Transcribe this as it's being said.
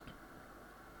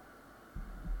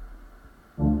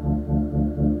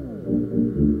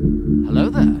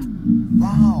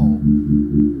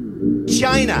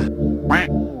vagina.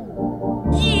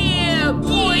 Yeah,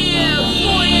 boy, yeah,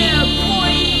 boy, yeah,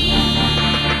 boy.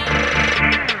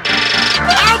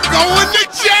 I'm going to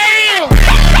jail!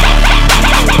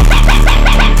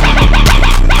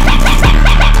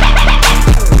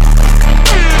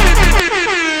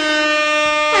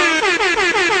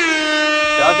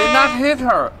 I did not hit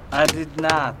her. I did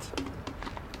not.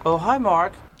 Oh, hi,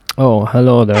 Mark. Oh,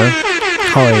 hello there.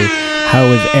 Hi, how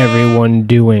is everyone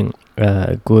doing?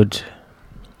 Good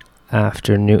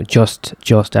afternoon,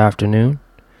 just afternoon.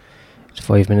 It's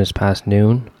 5 minutes past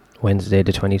noon, Wednesday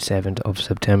the 27th of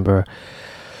September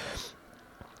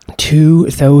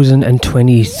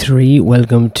 2023.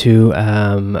 Welcome to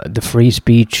the Free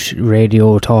Speech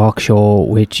Radio Talk Show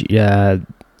with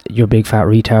your big fat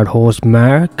retard host,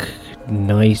 Mark.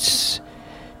 Nice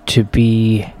to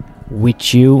be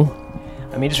with you.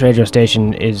 I mean, this radio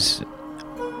station is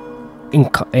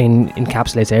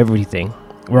encapsulates everything.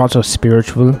 We're also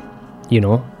spiritual, you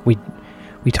know. We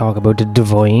talk about the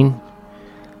divine,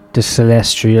 the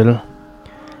celestial,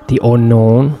 the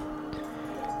unknown,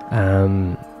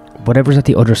 whatever's at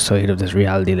the other side of this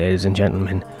reality, ladies and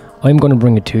gentlemen. I'm going to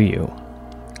bring it to you.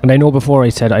 And I know before I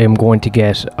said I am going to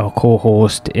get a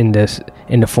co-host in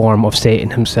the form of Satan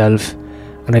himself,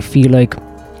 and I feel like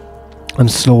I'm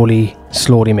slowly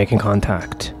making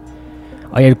contact.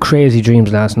 I had crazy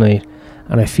dreams last night,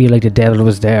 and I feel like the devil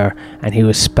was there, and he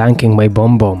was spanking my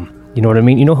bum. You know what I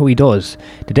mean? You know how he does.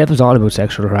 The devil's all about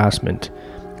sexual harassment.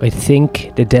 I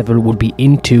think the devil would be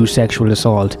into sexual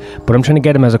assault, but I'm trying to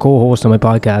get him as a co-host on my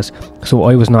podcast, so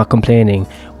I was not complaining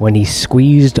when he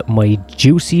squeezed my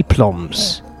juicy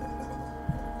plums.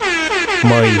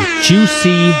 My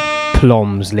juicy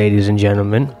plums, ladies and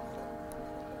gentlemen.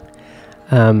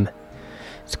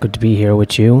 It's good to be here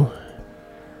with you.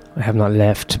 I have not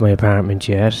left my apartment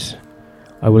yet.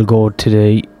 I will go to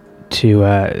the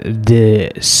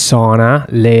sauna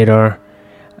later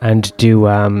and do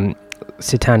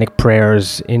satanic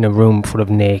prayers in a room full of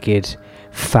naked,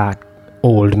 fat,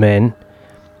 old men.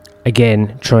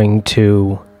 Again, trying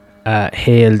to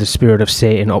hail the spirit of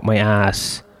Satan up my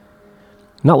ass.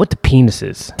 Not with the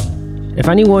penises. If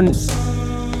anyone's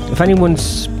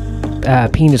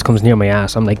penis comes near my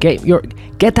ass, I'm like, get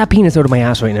that penis out of my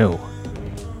ass right now.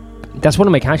 That's one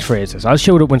of my catchphrases. I'll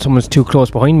shout it when someone's too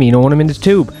close behind me, you know, when I'm in this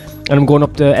tube and I'm going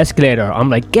up the escalator. I'm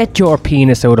like, get your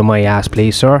penis out of my ass,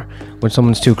 please, sir, when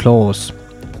someone's too close.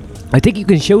 I think you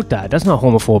can shout that. That's not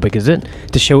homophobic, is it?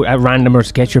 To shout at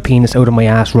randomers, get your penis out of my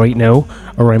ass right now,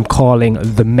 or I'm calling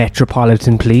the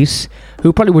Metropolitan Police,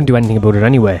 who probably wouldn't do anything about it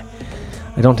anyway.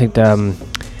 I don't think they're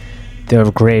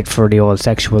great for the old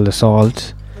sexual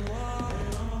assault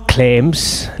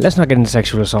claims. Let's not get into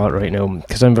sexual assault right now,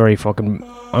 because I'm very fucking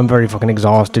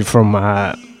exhausted from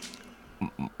my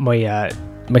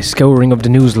scouring of the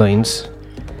news lines,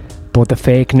 both the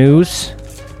fake news,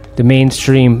 the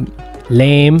mainstream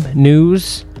lame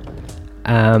news,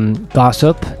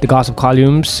 gossip, the gossip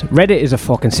columns. Reddit is a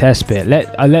fucking cesspit.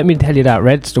 Let me tell you that.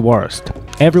 Reddit's the worst.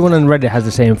 Everyone on Reddit has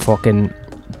the same fucking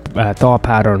thought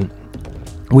pattern,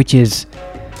 which is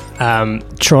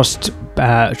trust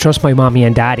my mommy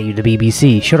and daddy, the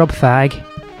BBC. Shut up, fag.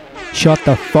 Shut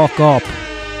the fuck up.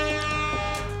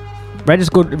 Reddit's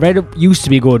good. Reddit used to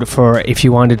be good for if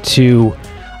you wanted to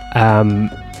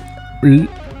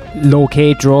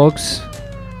locate drugs,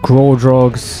 grow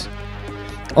drugs,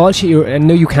 all shit. I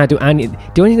know you can't do any.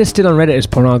 The only thing that's still on Reddit is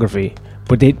pornography,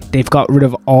 but they've got rid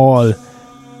of all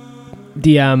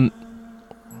the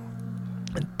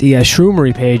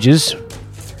shroomery pages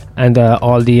and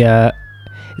all the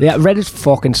Reddit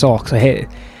fucking sucks. I hate it.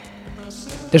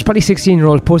 There's probably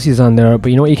 16-year-old pussies on there, but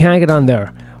you know what? You can't get on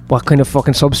there. What kind of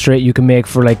fucking substrate you can make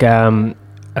for like a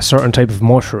certain type of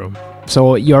mushroom.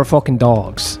 So you're fucking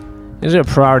dogs. These are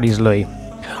priorities lie.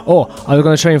 Oh, did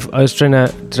I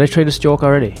try this joke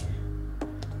already?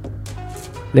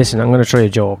 Listen, I'm gonna try a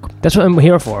joke. That's what I'm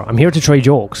here for. I'm here to try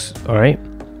jokes, alright?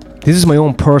 This is my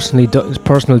own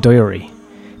personal diary.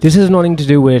 This has nothing to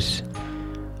do with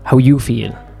how you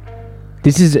feel.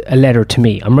 This is a letter to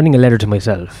me. I'm writing a letter to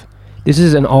myself. This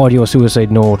is an audio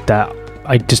suicide note that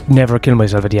I just never kill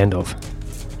myself at the end of.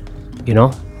 You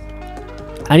know?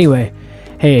 Anyway,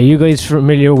 hey, are you guys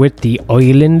familiar with the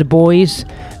Island Boys?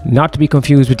 Not to be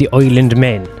confused with the Island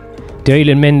Men. The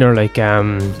Island Men are like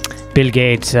Bill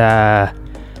Gates,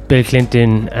 Bill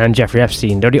Clinton and Jeffrey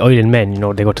Epstein. They're the Island Men, you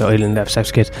know, they go to Ireland and have sex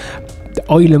with kids. The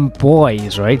Island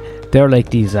Boys, right? They're like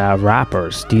these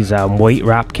rappers, these white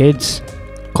rap kids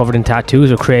covered in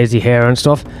tattoos with crazy hair and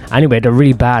stuff. Anyway, they're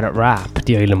really bad at rap,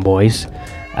 the Island Boys.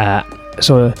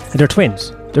 So they're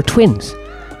twins.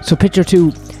 So picture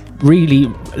two really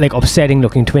like upsetting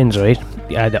looking twins, right?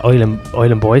 the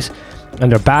Island Boys,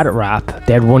 and they're bad at rap.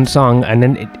 They had one song, and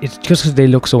then it's just because they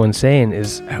look so insane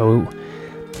is how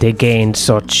they gained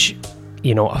such,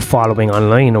 you know, a following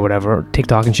online or whatever,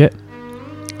 TikTok and shit.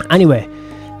 Anyway,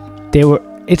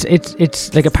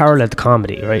 it's like a parallel to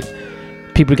comedy, right?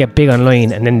 People get big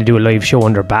online and then they do a live show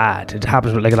and they're bad. It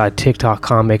happens with like a lot of TikTok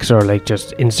comics or like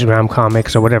just Instagram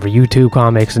comics or whatever, YouTube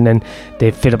comics, and then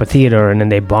they fill up a theater and then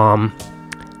they bomb,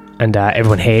 and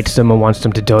everyone hates them and wants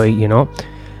them to die, you know.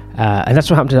 And that's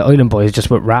what happened to the Island Boys, just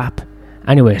with rap.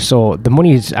 Anyway, so the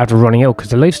money's after running out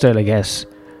because the lifestyle, I guess,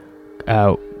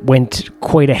 went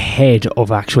quite ahead of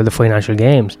the financial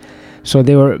gains. So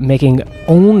they were making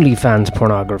OnlyFans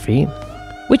pornography,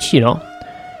 which, you know,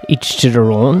 each to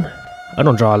their own. I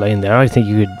don't draw a line there. I think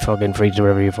you could fucking free to do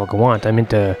whatever you fucking want. I'm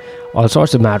into all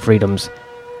sorts of mad freedoms.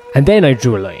 And then I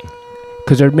drew a line,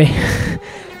 because they're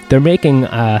making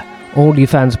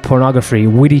OnlyFans pornography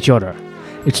with each other.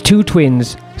 It's two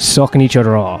twins sucking each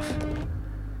other off.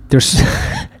 They're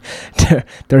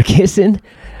kissing,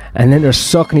 and then they're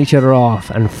sucking each other off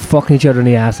and fucking each other in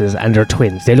the asses, and they're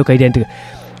twins. They look identical.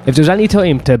 If there's any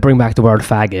time to bring back the word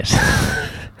faggot,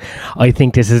 I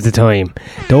think this is the time.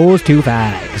 Those two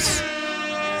fags.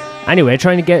 Anyway,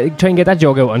 try and get that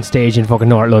joke out on stage in fucking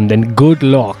North London. Good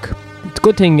luck. It's a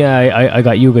good thing I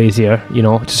got you guys here, you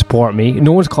know, to support me.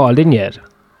 No one's called in yet,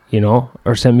 you know,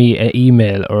 or sent me an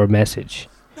email or a message,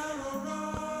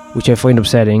 which I find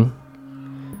upsetting,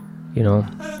 you know.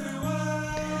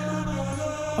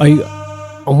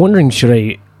 I'm wondering, should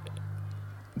I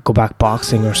go back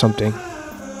boxing or something?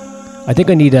 I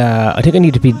think I need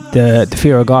to be the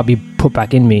fear of God be put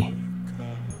back in me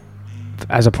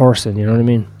as a person, you know what I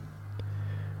mean?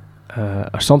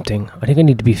 Or something. I think I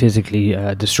need to be physically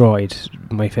destroyed,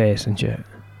 my face and shit,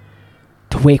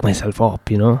 to wake myself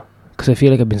up, you know? Because I feel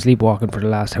like I've been sleepwalking for the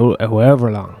last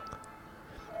however long.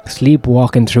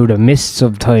 Sleepwalking through the mists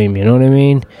of time, you know what I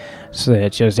mean? So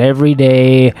it's just every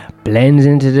day blends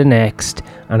into the next,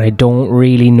 and I don't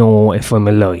really know if I'm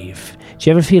alive. Do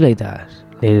you ever feel like that,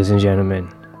 ladies and gentlemen?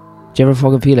 Do you ever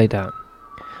fucking feel like that?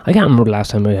 I can't remember the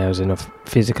last time I was in a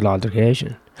physical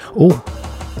altercation. Oh!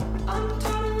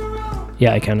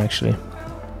 Yeah, I can actually.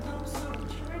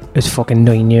 It's fucking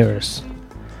 9 years.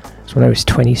 It's when I was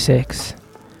 26.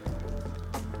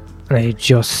 And I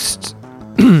just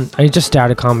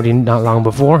started comedy not long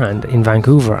beforehand in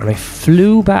Vancouver, and I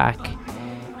flew back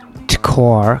to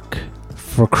Cork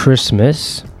for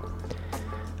Christmas,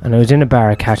 and I was in a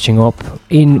bar catching up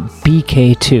in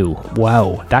BK2.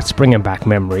 Wow, that's bringing back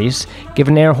memories. Give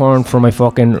an air horn for my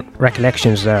fucking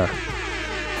recollections there.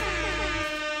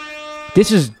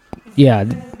 This is, yeah,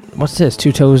 what's this,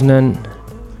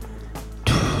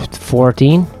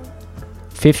 2014?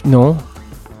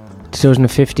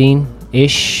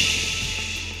 2015-ish.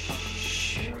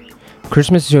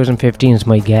 Christmas 2015 is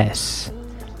my guess.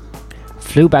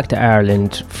 Flew back to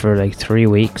Ireland for like 3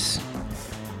 weeks,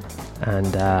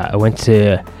 and I went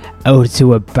out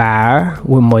to a bar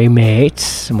with my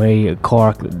mates, my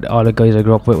Cork, all the guys I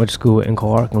grew up with went to school in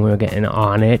Cork, and we were getting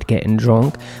on it, getting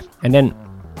drunk. And then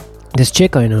this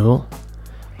chick I know,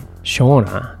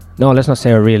 Shona, no, let's not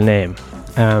say her real name,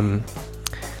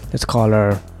 let's call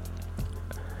her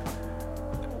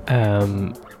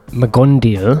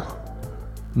McGundiel,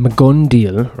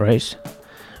 right?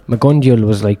 McGundiel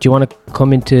was like, do you want to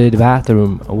come into the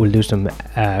bathroom? We'll do some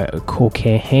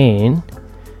cocaine.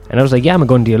 And I was like, yeah,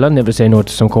 McGundiel, I'll never say no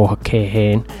to some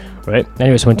cocaine, right?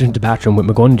 Anyway, so I went into the bathroom with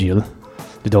McGundiel,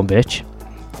 the dumb bitch,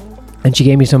 and she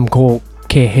gave me some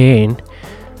cocaine,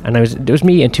 and it was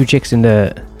me and two chicks in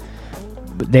the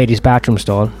ladies' bathroom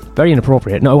stall. Very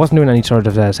inappropriate. No, I wasn't doing any sort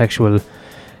of sexual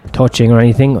touching or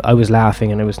anything. I was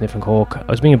laughing and I was sniffing coke.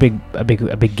 I was being a big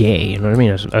gay, you know what I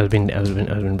mean? I was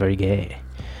being very gay.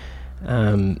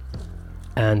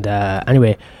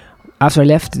 Anyway, after I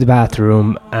left the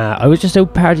bathroom, I was just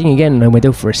out partying again, and I went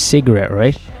out for a cigarette,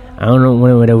 right? I don't know,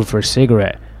 when I went out for a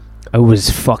cigarette, I was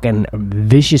fucking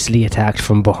viciously attacked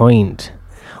from behind.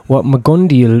 What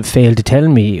McGundiel failed to tell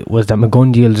me was that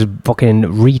McGundiel's fucking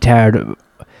retard,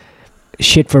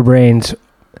 shit for brains,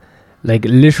 like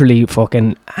literally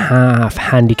fucking half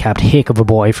handicapped hick of a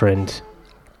boyfriend,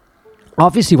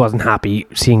 obviously wasn't happy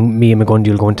seeing me and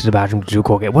McGundiel going to the bathroom to do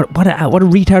cocaine. What a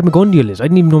retard McGundiel is. I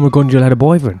didn't even know McGundiel had a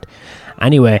boyfriend.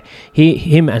 Anyway,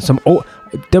 him and some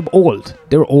they're old.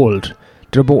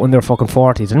 They're both in their fucking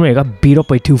 40s. Anyway, I got beat up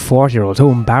by two 40-year-olds. How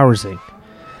embarrassing.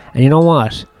 And you know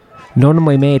what? None of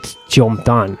my mates jumped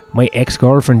on. My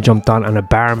ex-girlfriend jumped on, and a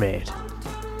barmaid.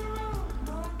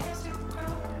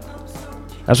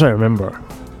 That's what I remember.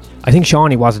 I think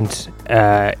Shawnee wasn't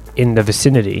in the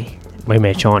vicinity. My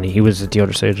mate Shawnee, he was at the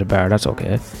other side of the bar. That's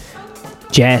okay.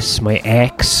 Jess, my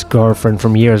ex-girlfriend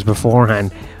from years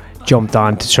beforehand, jumped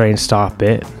on to try and stop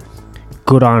it.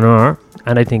 Good on her.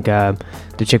 And I think the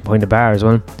chick behind the bar as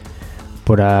well.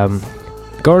 But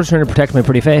the girl's trying to protect my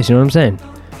pretty face, you know what I'm saying?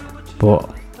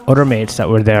 But other mates that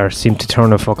were there seemed to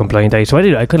turn a fucking blind eye. So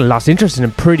I kind of lost interest in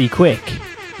him pretty quick.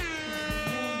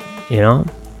 You know?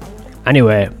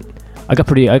 Anyway, I got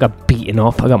beaten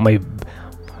up. I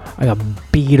got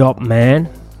beat up, man.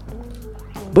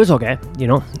 But it's okay, you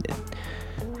know?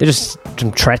 They're just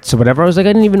some threats or whatever. I was like, I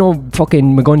didn't even know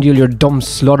fucking McGundiel, your dumb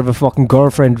slut of a fucking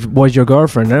girlfriend, was your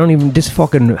girlfriend. This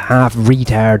fucking half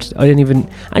retard. I didn't even...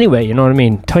 Anyway, you know what I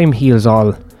mean? Time heals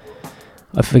all.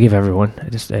 I forgive everyone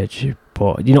at this stage.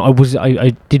 But, you know, I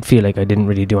did feel like I didn't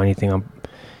really do anything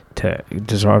to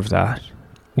deserve that.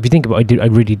 If you think about it, I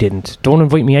really didn't. Don't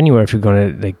invite me anywhere if you're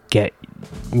gonna, like, get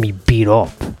me beat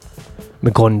up.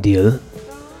 McGundiel.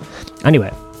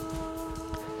 Anyway.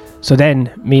 So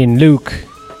then, me and Luke,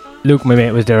 my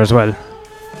mate, was there as well,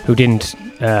 who didn't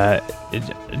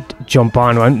jump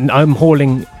on. I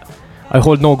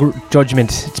hold no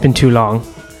judgment. It's been too long,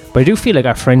 but I do feel like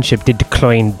our friendship did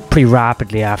decline pretty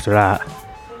rapidly after that.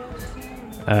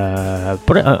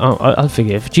 But I'll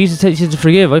forgive. Jesus said to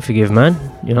forgive. I forgive, man.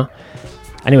 You know.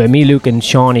 Anyway, me, Luke, and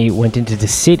Shawnee went into the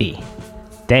city.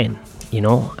 Then, you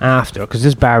know, after, because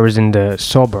this bar was in the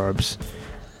suburbs.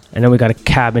 And then we got a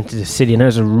cab into the city, and I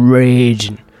was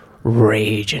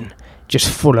raging, just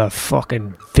full of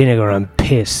fucking vinegar and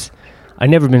piss. I've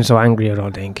never been so angry, I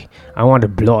don't think. I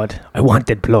wanted blood. I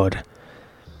wanted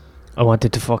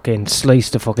to fucking slice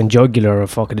the fucking jugular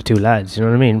of fucking the two lads, you know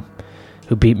what I mean?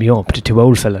 Who beat me up, the two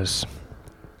old fellas.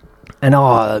 And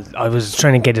I was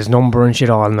trying to get his number and shit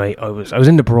all night. I was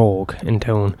in the Brogue in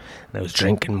town, and I was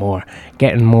drinking more,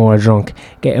 getting more drunk,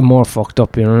 getting more fucked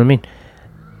up, you know what I mean?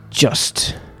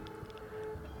 Just...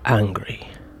 angry.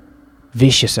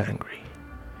 Vicious angry.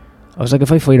 I was like,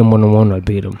 if I fight him 1-on-1, I'll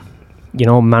beat him. You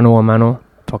know, mano a mano,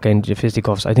 fucking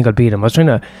fisticuffs. I think I'll beat him. I was trying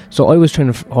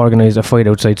to organise a fight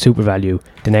outside Super Value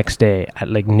the next day at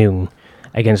like noon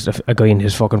against a guy in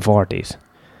his fucking 40s.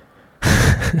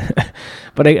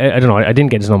 But I don't know, I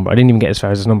didn't get his number. I didn't even get as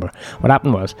far as his number. What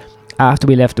happened was, after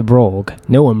we left the Brogue,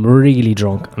 now I'm really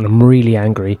drunk and I'm really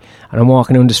angry, and I'm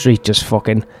walking down the street just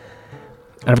fucking,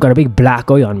 and I've got a big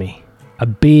black eye on me. A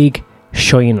big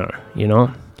shiner, you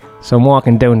know? So I'm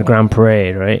walking down the Grand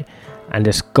Parade, right? And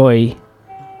this guy,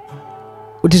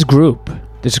 with this group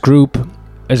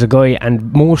is a guy,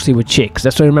 and mostly with chicks.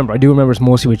 That's what I remember. I do remember it's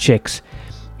mostly with chicks.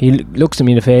 He looks at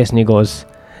me in the face and he goes,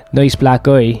 nice black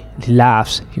guy. He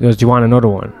laughs. He goes, do you want another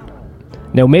one?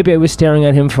 Now, maybe I was staring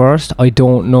at him first. I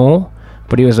don't know.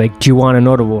 But he was like, do you want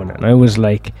another one? And I was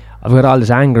like, I've got all this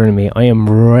anger in me. I am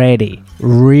ready,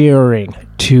 rearing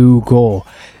to go.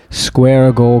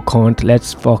 Square go, cunt.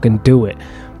 Let's fucking do it.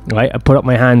 Right? I put up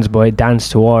my hands, boy. Dance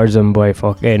towards him, boy.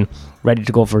 Fucking ready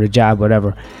to go for the jab,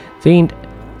 whatever. The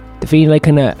fiend like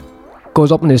kind of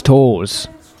goes up on his toes,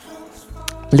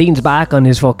 leans back on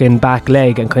his fucking back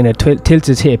leg and kind of tilts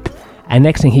his hip, and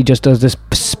next thing he just does this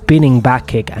spinning back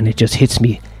kick, and it just hits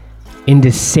me in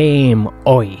the same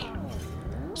eye.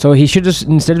 So he should just,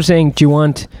 instead of saying, do you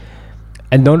want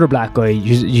another black guy,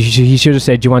 he should have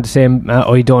said, do you want the same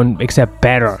eye done except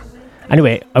better?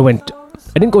 Anyway, I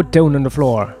didn't go down on the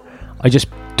floor. I just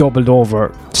doubled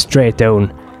over straight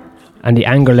down, and the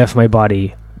anger left my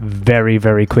body very,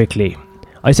 very quickly.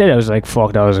 I said, I was like,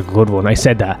 fuck, that was a good one. I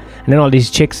said that. And then all these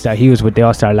chicks that he was with, they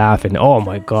all started laughing. Oh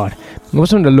my god. It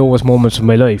was one of the lowest moments of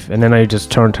my life. And then I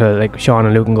just turned to like Sean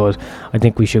and Luke and goes, I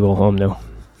think we should go home now.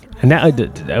 And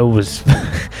that was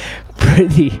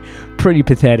pretty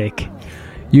pathetic.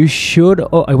 You should...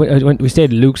 we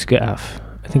stayed at Luke's gaff.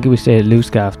 I think we stayed at Luke's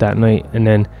gaff that night. And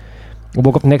then I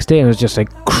woke up the next day and it was just like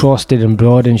crusted in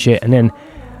blood and shit. And then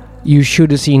you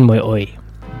should have seen my eye.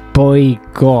 By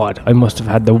God, I must have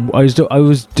had I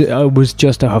was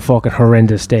just a fucking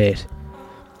horrendous state.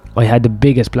 I had the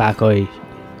biggest black eye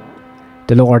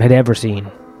the Lord had ever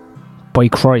seen. By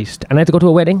Christ. And I had to go to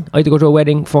a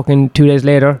wedding. Fucking 2 days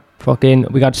later. Fucking,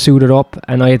 we got suited up,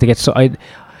 and I had to get I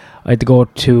had to go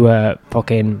to a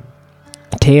fucking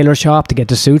tailor shop to get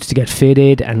the suits to get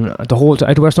fitted, and the whole. I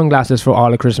had to wear sunglasses for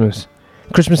all of Christmas.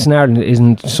 Christmas in Ireland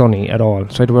isn't sunny at all,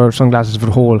 so I had to wear sunglasses for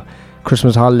the whole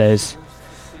Christmas holidays.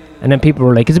 And then people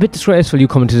were like, it's a bit disgraceful you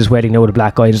coming to this wedding now with a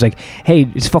black eye. It's like, hey,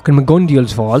 it's fucking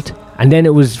McGundiel's fault. And then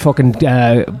it was fucking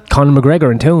Conor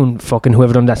McGregor in town, fucking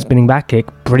whoever done that spinning back kick.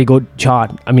 Pretty good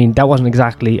shot. I mean, that wasn't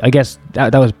exactly, I guess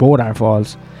that was both our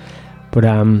faults. But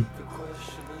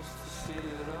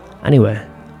anyway,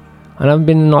 and I haven't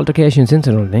been in an altercation since,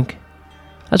 I don't think.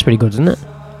 That's pretty good, isn't it?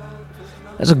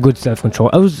 That's a good self-control.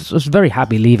 I was very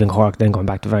happy leaving Cork, then going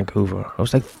back to Vancouver. I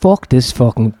was like, fuck this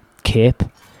fucking Cape.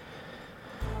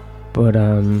 But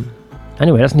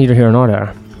anyway, that's neither here nor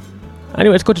there.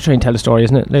 Anyway, it's good to try and tell a story,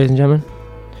 isn't it, ladies and gentlemen?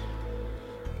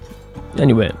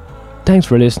 Anyway, thanks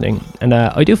for listening. And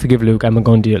I do forgive Luke and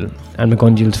McGundiel and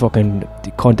McGundiel's fucking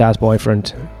cunt-ass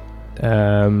boyfriend.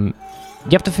 You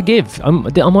have to forgive. I'm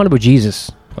all about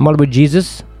Jesus. I'm all about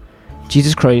Jesus.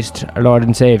 Jesus Christ, our Lord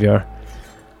and Saviour.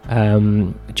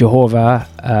 Jehovah,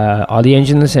 all the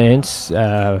angels and the saints,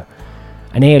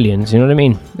 and aliens, you know what I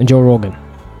mean? And Joe Rogan.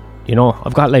 You know,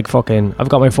 I've got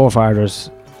my forefathers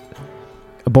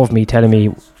above me telling me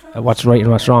what's right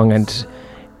and what's wrong, and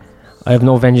I have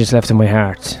no vengeance left in my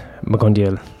heart.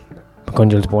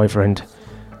 McGundiel's boyfriend,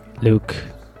 Luke,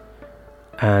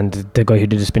 and the guy who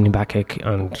did the spinning back kick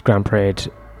on Grand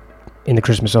Parade in the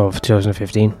Christmas of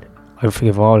 2015. I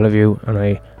forgive all of you, and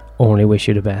I only wish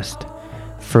you the best.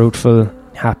 Fruitful,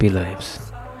 happy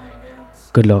lives.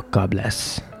 Good luck, God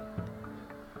bless.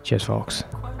 Cheers, folks.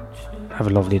 Have a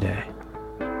lovely day.